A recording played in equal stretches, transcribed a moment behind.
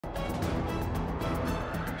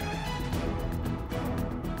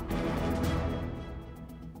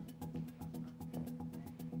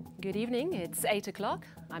Good evening, it's 8 o'clock.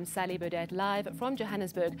 I'm Sally Burdett, live from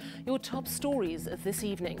Johannesburg. Your top stories this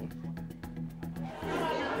evening.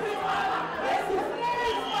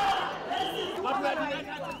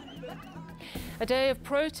 A day of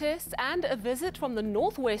protests and a visit from the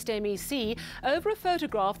Northwest MEC over a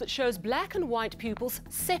photograph that shows black and white pupils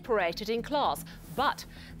separated in class. But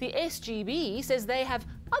the SGB says they have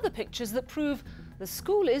other pictures that prove the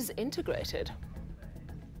school is integrated.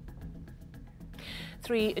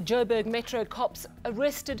 3 Joburg Metro cops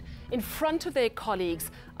arrested in front of their colleagues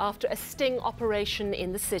after a sting operation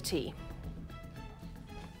in the city.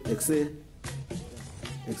 Excel,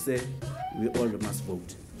 we all must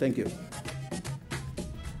vote. Thank you.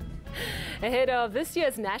 Ahead of this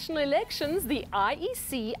year's national elections, the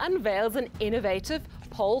IEC unveils an innovative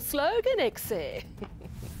poll slogan, Excel.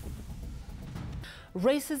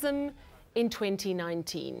 Racism in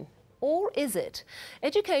 2019. Or is it?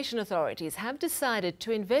 Education authorities have decided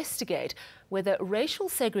to investigate whether racial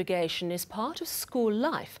segregation is part of school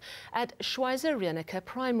life at Schweizer-Reneke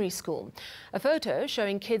Primary School. A photo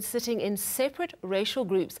showing kids sitting in separate racial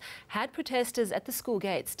groups had protesters at the school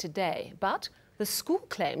gates today. But the school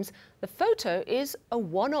claims the photo is a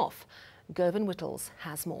one-off. Gervin Whittles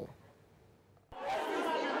has more.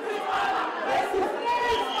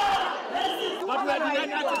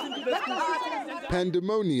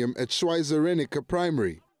 Pandemonium at Schweizer-Reneke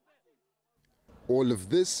Primary. All of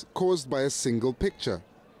this caused by a single picture.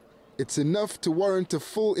 It's enough to warrant a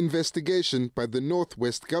full investigation by the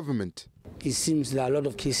Northwest government. It seems there are a lot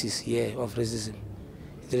of cases here of racism.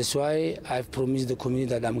 That's why I've promised the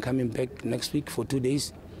community that I'm coming back next week for 2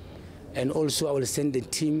 days. And also I will send a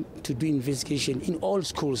team to do investigation in all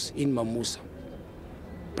schools in Mamusa,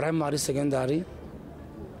 primary, secondary,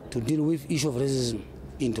 to deal with issue of racism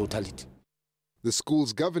in totality. The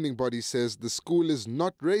school's governing body says the school is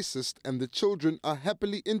not racist and the children are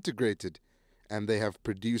happily integrated, and they have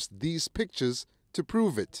produced these pictures to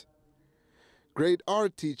prove it. Grade R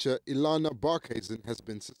teacher Ilana Barkhuizen has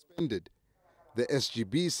been suspended. The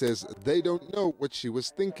SGB says they don't know what she was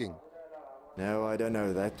thinking. No, I don't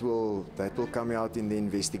know. That will come out in the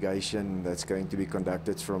investigation that's going to be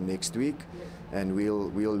conducted from next week, and we'll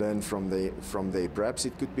learn from there. Perhaps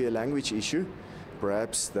it could be a language issue.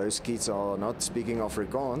 Perhaps those kids are not speaking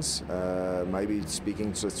Afrikaans, maybe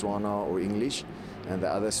speaking Setswana or English, and the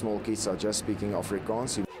other small kids are just speaking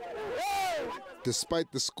Afrikaans.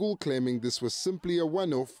 Despite the school claiming this was simply a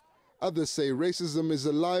one-off, others say racism is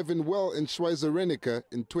alive and well in Schweizer-Reneke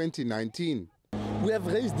in 2019. We have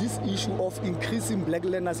raised this issue of increasing black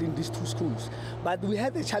learners in these 2 schools, but we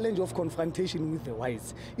had a challenge of confrontation with the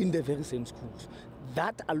whites in the very same schools.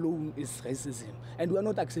 That alone is racism, and we are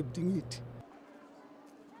not accepting it.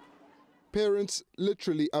 Parents,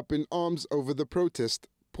 literally up in arms over the protest,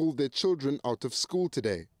 pulled their children out of school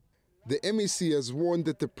today. The MEC has warned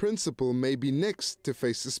that the principal may be next to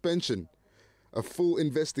face suspension. A full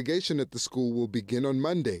investigation at the school will begin on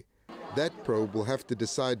Monday. That probe will have to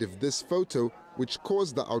decide if this photo, which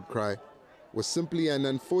caused the outcry, was simply an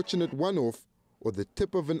unfortunate one-off or the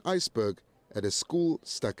tip of an iceberg at a school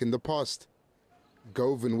stuck in the past.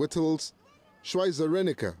 Gervin Whittles,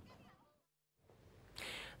 Schweizer-Reneke.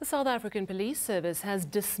 The South African Police Service has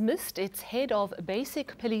dismissed its head of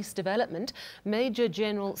basic police development, Major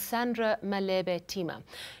General Sandra Malebe-Tima.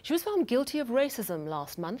 She was found guilty of racism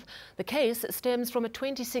last month. The case stems from a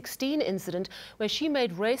 2016 incident where she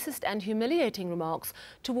made racist and humiliating remarks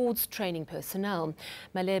towards training personnel.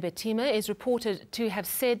 Malebe-Tima is reported to have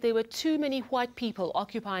said there were too many white people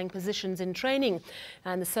occupying positions in training,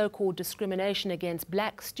 and the so-called discrimination against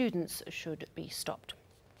black students should be stopped.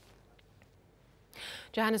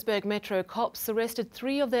 Johannesburg Metro cops arrested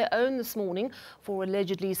 3 of their own this morning for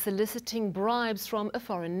allegedly soliciting bribes from a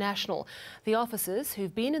foreign national. The officers,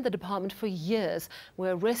 who've been in the department for years,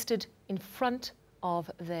 were arrested in front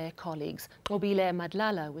of their colleagues. Mobile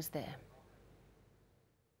Madlala was there.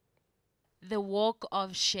 The walk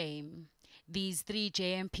of shame. These 3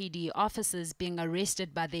 JMPD officers being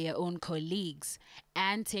arrested by their own colleagues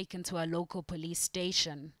and taken to a local police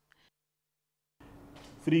station.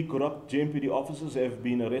 3 corrupt JMPD officers have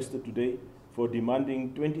been arrested today for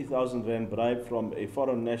demanding 20,000 rand bribe from a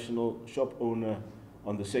foreign national shop owner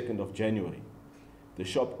on the 2nd of January. The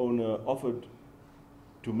shop owner offered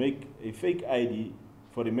to make a fake ID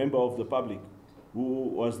for a member of the public who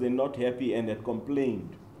was then not happy and had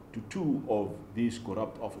complained to 2 of these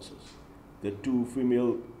corrupt officers. The 2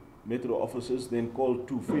 female Metro officers then called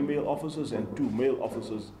 2 female officers and 2 male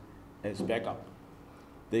officers as backup.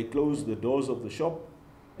 They closed the doors of the shop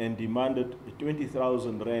and demanded a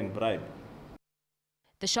 20,000 rand bribe.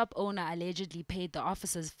 The shop owner allegedly paid the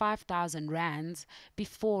officers 5,000 rands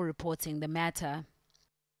before reporting the matter.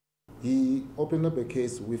 He opened up a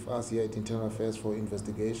case with us here at Internal Affairs for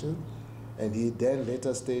investigation, and he then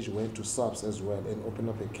later stage went to SAPS as well and opened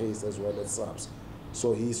up a case as well at SAPS.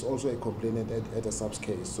 So he's also a complainant at a SAPS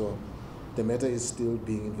case. So the matter is still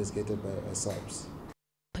being investigated by SAPS.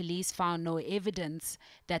 Police found no evidence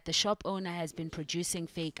that the shop owner has been producing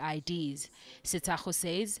fake IDs. Sitago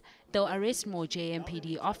says they'll arrest more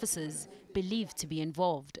JMPD officers believed to be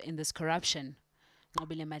involved in this corruption.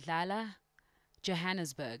 Ngobile Madlala,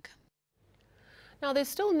 Johannesburg. Now, there's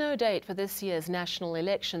still no date for this year's national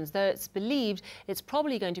elections, though it's believed it's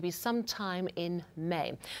probably going to be sometime in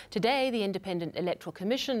May. Today, the Independent Electoral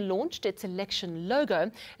Commission launched its election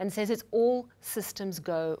logo and says it's all systems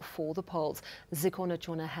go for the polls. Zikona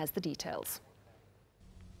Chona has the details.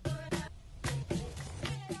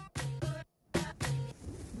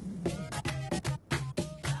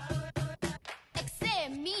 Exe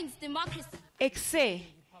means democracy. Exe,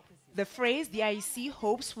 the phrase the IEC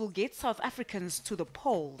hopes will get South Africans to the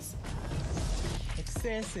polls.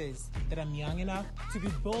 Exe says that I'm young enough to be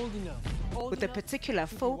bold enough. With a particular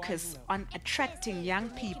focus on attracting young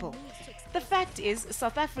people. The fact is,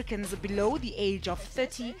 South Africans below the age of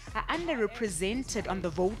 30 are underrepresented on the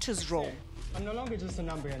voters' roll. I'm no longer just a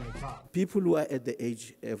number in the crowd. People who are at the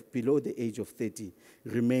age below the age of 30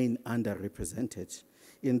 remain underrepresented.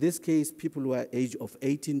 In this case, people who are age of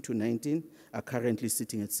 18 to 19 are currently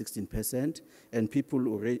sitting at 16%, and people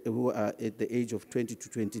who are at the age of 20 to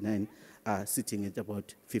 29 are sitting at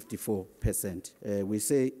about 54%. We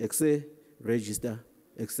say, Exe, register,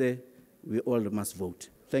 Exe, we all must vote.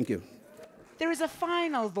 Thank you. There is a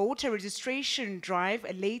final voter registration drive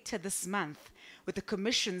later this month, with the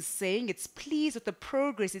Commission saying it's pleased with the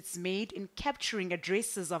progress it's made in capturing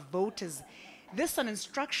addresses of voters. This on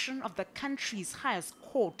instruction of the country's highest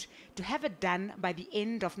court to have it done by the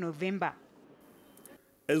end of November.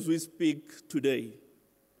 As we speak today,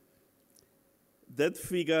 that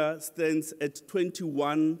figure stands at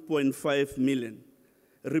 21.5 million,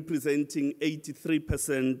 representing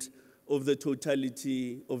 83% of the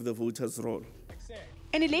totality of the voters' roll.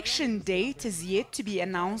 An election date is yet to be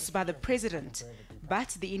announced by the President,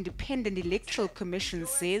 but the Independent Electoral Commission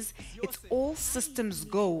says it's all systems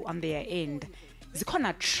go on their end.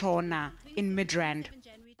 Zikona Chona in Midrand.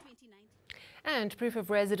 And proof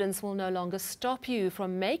of residence will no longer stop you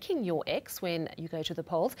from making your X when you go to the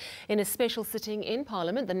polls. In a special sitting in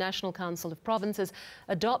Parliament, the National Council of Provinces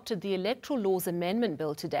adopted the Electoral Laws Amendment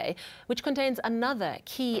Bill today, which contains another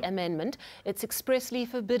key amendment. It's expressly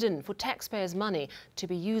forbidden for taxpayers' money to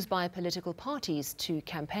be used by political parties to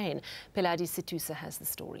campaign. Peladi Situsa has the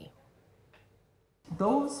story.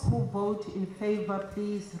 Those who vote in favour,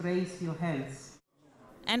 please raise your hands.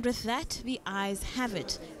 And with that, the ayes have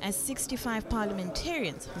it, as 65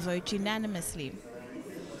 parliamentarians vote unanimously.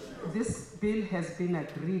 This bill has been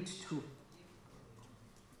agreed to,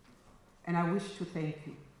 and I wish to thank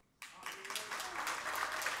you.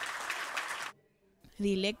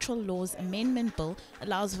 The Electoral Laws Amendment Bill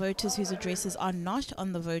allows voters whose addresses are not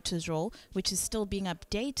on the voters' roll, which is still being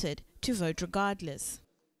updated, to vote regardless.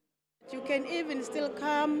 You can even still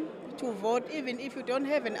come to vote even if you don't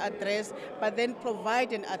have an address, but then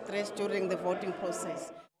provide an address during the voting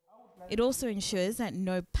process. It also ensures that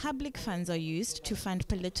no public funds are used to fund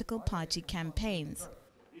political party campaigns.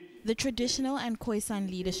 The Traditional and Khoisan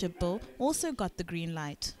Leadership Bill also got the green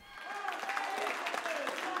light.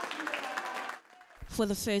 For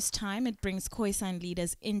the first time, it brings Khoisan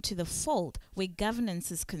leaders into the fold where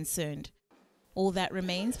governance is concerned. All that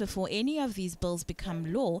remains before any of these bills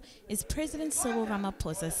become law is President Cyril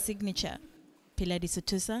Ramaphosa's signature. Peladi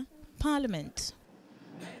Situsa, Parliament.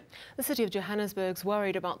 The city of Johannesburg's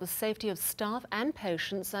worried about the safety of staff and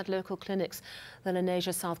patients at local clinics. The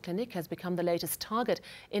Lenasia South Clinic has become the latest target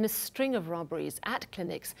in a string of robberies at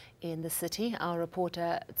clinics in the city. Our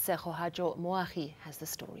reporter Tsehohajo Moahi has the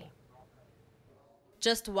story.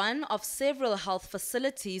 Just one of several health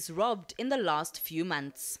facilities robbed in the last few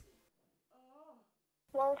months.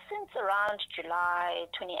 Well, since around July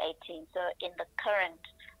 2018, so in the current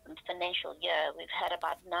financial year, we've had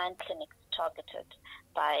about 9 clinics targeted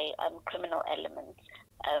by criminal elements.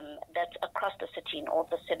 That's across the city in all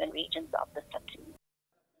the 7 regions of the city.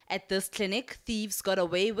 At this clinic, thieves got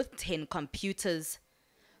away with 10 computers,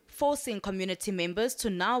 forcing community members to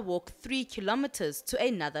now walk 3 kilometers to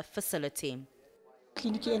another facility.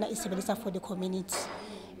 Clinic is for the community.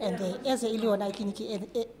 And as a clinic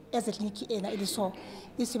in Eliso,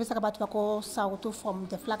 this is about to south from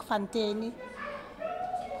the Flag Fontaine,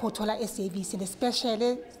 Hotola service, and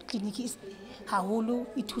especially clinic is Hahulu,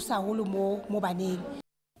 Itusa Hulu Mo Mobane.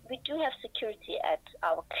 We do have security at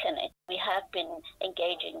our clinic. We have been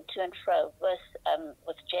engaging to and fro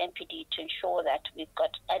with JMPD to ensure that we've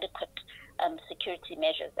got adequate security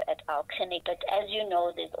measures at our clinic. But as you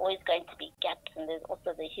know, there's always going to be gaps, and there's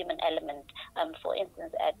also the human element. For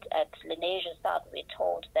instance, at Lenasia South, we're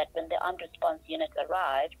told that when the armed response unit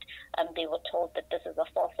arrived, they were told that this is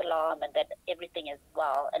a false alarm and that everything is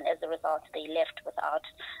well, and as a result, they left without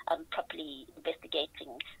properly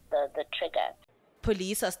investigating the trigger.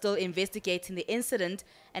 Police are still investigating the incident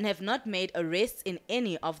and have not made arrests in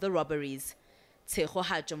any of the robberies. Tshego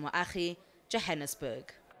Moagi,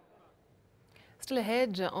 Johannesburg. Still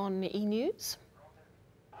ahead on eNews.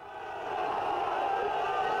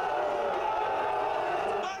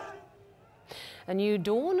 A new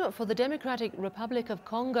dawn for the Democratic Republic of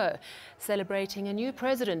Congo, celebrating a new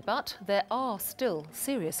president, but there are still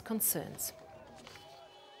serious concerns.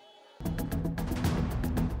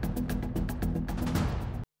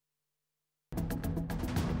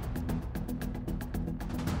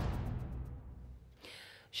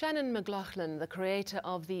 Shannon McLaughlin, the creator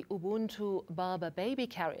of the Ubuntu Baba baby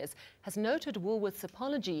carriers, has noted Woolworth's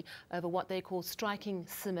apology over what they call striking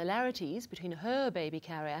similarities between her baby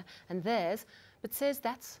carrier and theirs, but says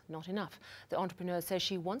that's not enough. The entrepreneur says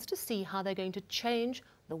she wants to see how they're going to change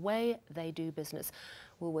the way they do business.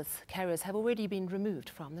 Woolworth's carriers have already been removed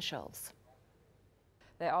from the shelves.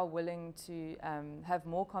 They are willing to have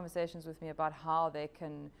more conversations with me about how they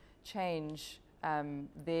can change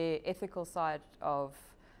their ethical side of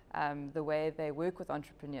the way they work with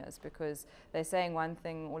entrepreneurs, because they're saying one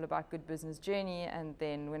thing all about good business journey, and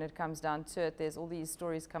then when it comes down to it, there's all these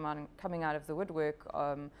stories coming out of the woodwork.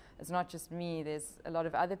 It's not just me, there's a lot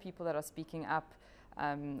of other people that are speaking up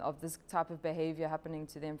of this type of behavior happening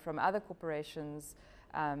to them from other corporations,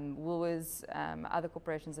 Woolworths, other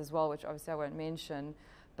corporations as well, which obviously I won't mention.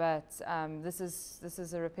 But this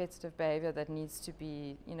is a repetitive behavior that needs to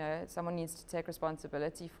be, someone needs to take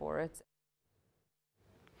responsibility for it.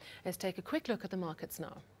 Let's take a quick look at the markets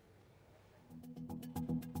now.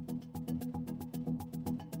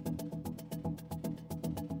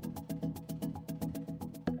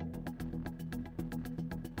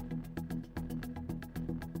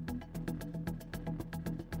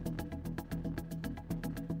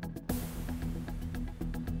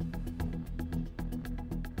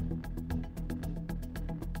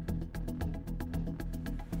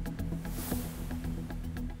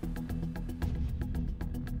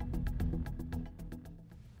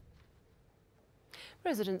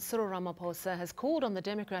 President Cyril Ramaphosa has called on the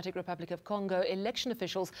Democratic Republic of Congo election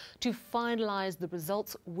officials to finalize the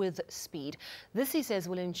results with speed. This, he says,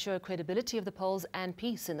 will ensure credibility of the polls and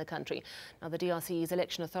peace in the country. Now, the DRC's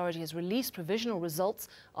election authority has released provisional results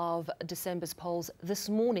of December's polls this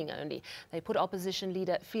morning only. They put opposition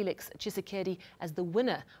leader Felix Tshisekedi as the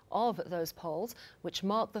winner of those polls, which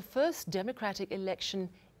mark the first democratic election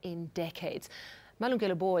in decades.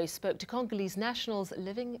 Malungelo Boy spoke to Congolese nationals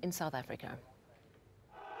living in South Africa.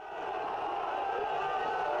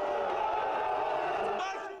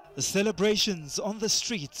 The celebrations on the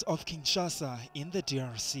streets of Kinshasa in the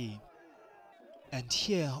DRC. And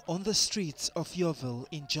here on the streets of Yeoville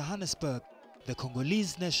in Johannesburg, the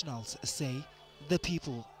Congolese nationals say the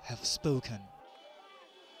people have spoken.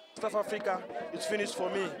 South Africa is finished for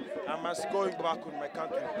me. I must go back in my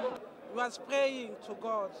country. We was praying to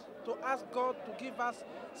God, to ask God to give us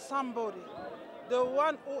somebody, the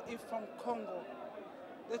one who is from Congo,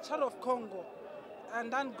 the child of Congo,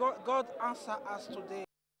 and then God answered us today.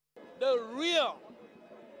 The real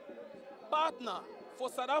partner for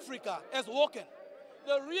South Africa has woken.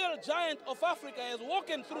 The real giant of Africa has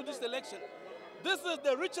woken through this election. This is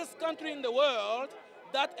the richest country in the world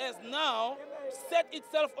that has now set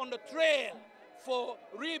itself on the trail for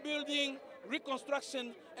rebuilding,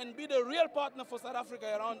 reconstruction, and be the real partner for South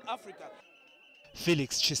Africa around Africa.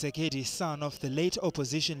 Felix Tshisekedi, son of the late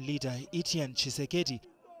opposition leader Etienne Tshisekedi,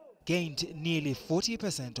 gained nearly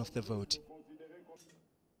 40% of the vote.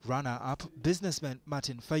 Runner-up businessman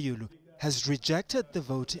Martin Fayulu has rejected the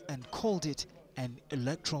vote and called it an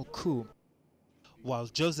electoral coup, while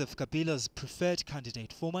Joseph Kabila's preferred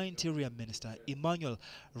candidate, former Interior Minister Emmanuel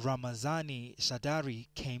Ramazani Shadari,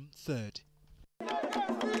 came third.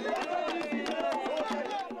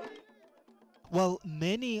 While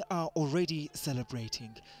many are already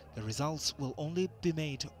celebrating, the results will only be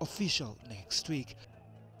made official next week.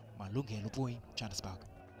 Malungelo Boy, Johannesburg.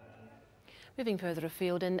 Moving further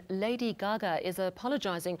afield, and Lady Gaga is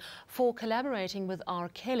apologising for collaborating with R.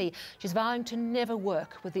 Kelly. She's vowing to never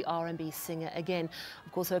work with the R&B singer again.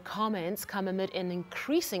 Of course, her comments come amid an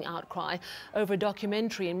increasing outcry over a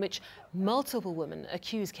documentary in which multiple women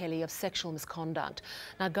accuse Kelly of sexual misconduct.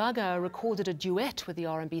 Now, Gaga recorded a duet with the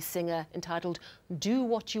R&B singer entitled "Do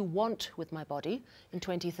What You Want With My Body" in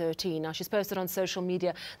 2013. Now, she's posted on social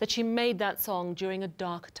media that she made that song during a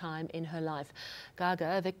dark time in her life.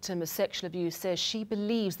 Gaga, a victim of sexual abuse, says she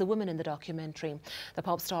believes the woman in the documentary. The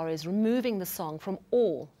pop star is removing the song from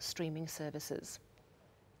all streaming services.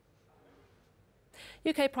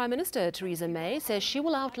 UK Prime Minister Theresa May says she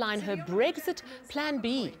will outline her Brexit Plan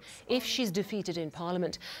B if she's defeated in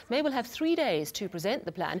Parliament. May will have 3 days to present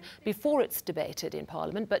the plan before it's debated in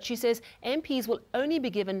Parliament, but she says MPs will only be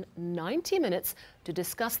given 90 minutes to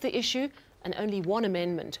discuss the issue and only one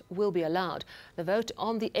amendment will be allowed. The vote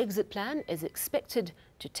on the exit plan is expected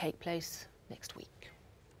to take place next week.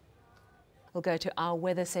 We'll go to our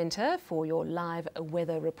weather centre for your live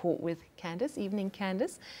weather report with Candice. Evening,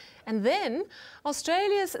 Candice. And then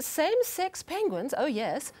Australia's same-sex penguins, oh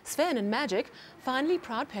yes, Sven and Magic, finally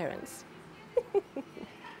proud parents.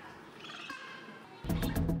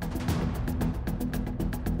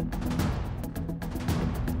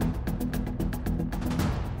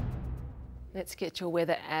 Let's get your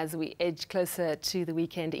weather as we edge closer to the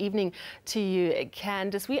weekend. Evening to you,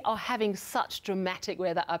 Candice. We are having such dramatic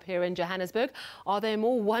weather up here in Johannesburg. Are there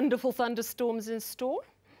more wonderful thunderstorms in store?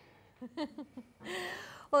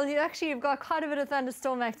 Well, you've got quite a bit of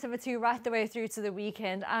thunderstorm activity right the way through to the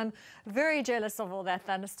weekend. I'm very jealous of all that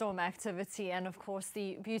thunderstorm activity and, of course,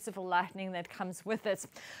 the beautiful lightning that comes with it.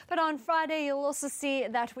 But on Friday, you'll also see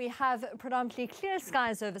that we have predominantly clear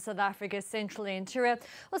skies over South Africa's central interior.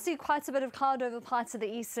 We'll see quite a bit of cloud over parts of the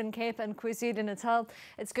Eastern Cape and KwaZulu-Natal.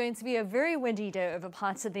 It's going to be a very windy day over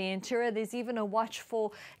parts of the interior. There's even a watch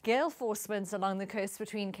for gale force winds along the coast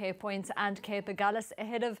between Cape Point and Cape Agulhas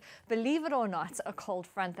ahead of, believe it or not, a cold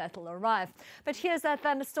front that will arrive. But here's that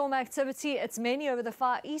thunderstorm activity. It's mainly over the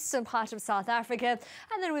far eastern part of South Africa.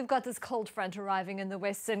 And then we've got this cold front arriving in the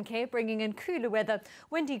Western Cape, bringing in cooler weather,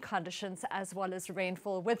 windy conditions, as well as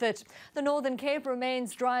rainfall with it. The Northern Cape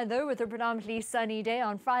remains dry, though, with a predominantly sunny day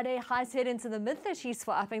on Friday. Highs head into the mid-30s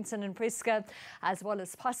for Uppington and Prieska, as well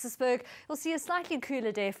as Potchefstroom. You'll see a slightly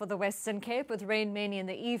cooler day for the Western Cape, with rain mainly in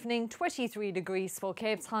the evening, 23 degrees for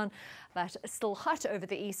Cape Town, but still hot over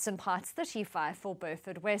the eastern parts, 35 for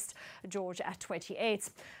Beaufort West, George at 28.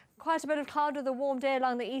 Quite a bit of cloud with a warm day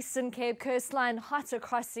along the Eastern Cape coastline, hot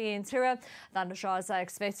across the interior. Thundershowers are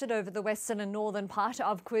expected over the western and northern part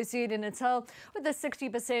of KwaZulu-Natal, with a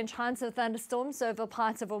 60% chance of thunderstorms over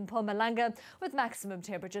parts of Mpumalanga, with maximum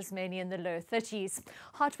temperatures mainly in the low 30s.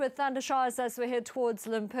 Hot with thundershowers as we head towards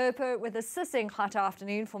Limpopo, with a sizzling hot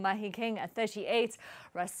afternoon for Mahikeng at 38.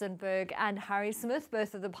 Rustenburg and Harrismith,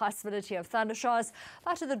 both of the possibility of thundershowers,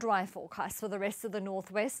 but the dry forecast for the rest of the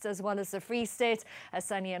northwest as well as the Free State, a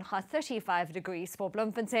sunny and hot 35 degrees for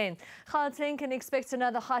Bloemfontein. Gauteng can expect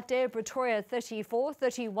another hot day. Pretoria 34,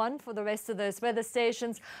 31 for the rest of those weather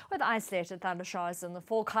stations, with isolated thundershowers in the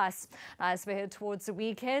forecast. As we head towards the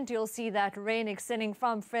weekend, you'll see that rain extending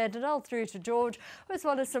from Fredendal through to George, as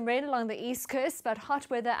well as some rain along the east coast, but hot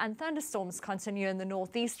weather and thunderstorms continue in the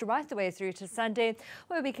northeast right the way through to Sunday,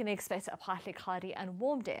 where we can expect a partly cloudy and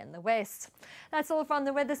warm day in the west. That's all from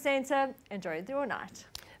the Weather Centre. Enjoy your night.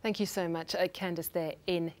 Thank you so much, Candice, there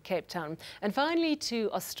in Cape Town. And finally to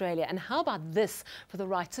Australia. And how about this for the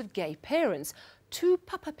rights of gay parents? 2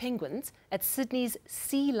 papa penguins at Sydney's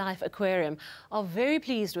Sea Life Aquarium are very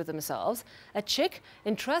pleased with themselves. A chick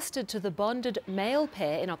entrusted to the bonded male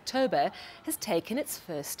pair in October has taken its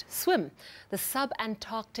first swim. The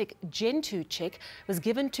sub-Antarctic Gentoo chick was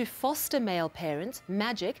given to foster male parents,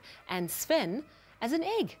 Magic and Sven, as an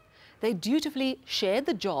egg. They dutifully shared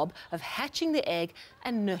the job of hatching the egg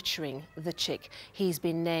and nurturing the chick. He's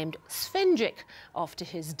been named Svenjic after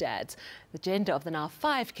his dad. The gender of the now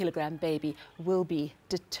 5-kilogram baby will be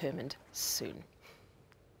determined soon.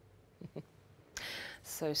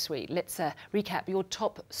 So sweet. Let's recap your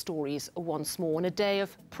top stories once more. On a day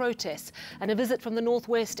of protests and a visit from the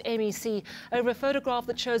Northwest MEC over a photograph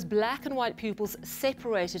that shows black and white pupils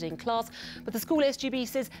separated in class, but the school SGB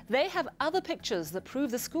says they have other pictures that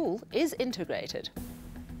prove the school is integrated.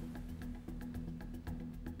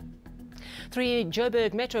 3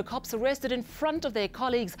 Joburg Metro cops arrested in front of their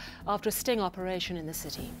colleagues after a sting operation in the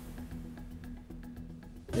city.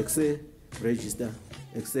 Exe, register,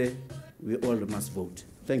 exe, we all must vote.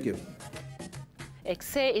 Thank you.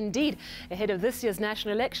 Exe indeed. Ahead of this year's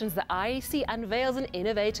national elections, the IEC unveils an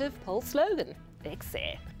innovative poll slogan.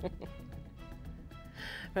 Exe.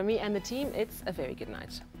 From me and the team, it's a very good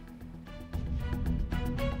night.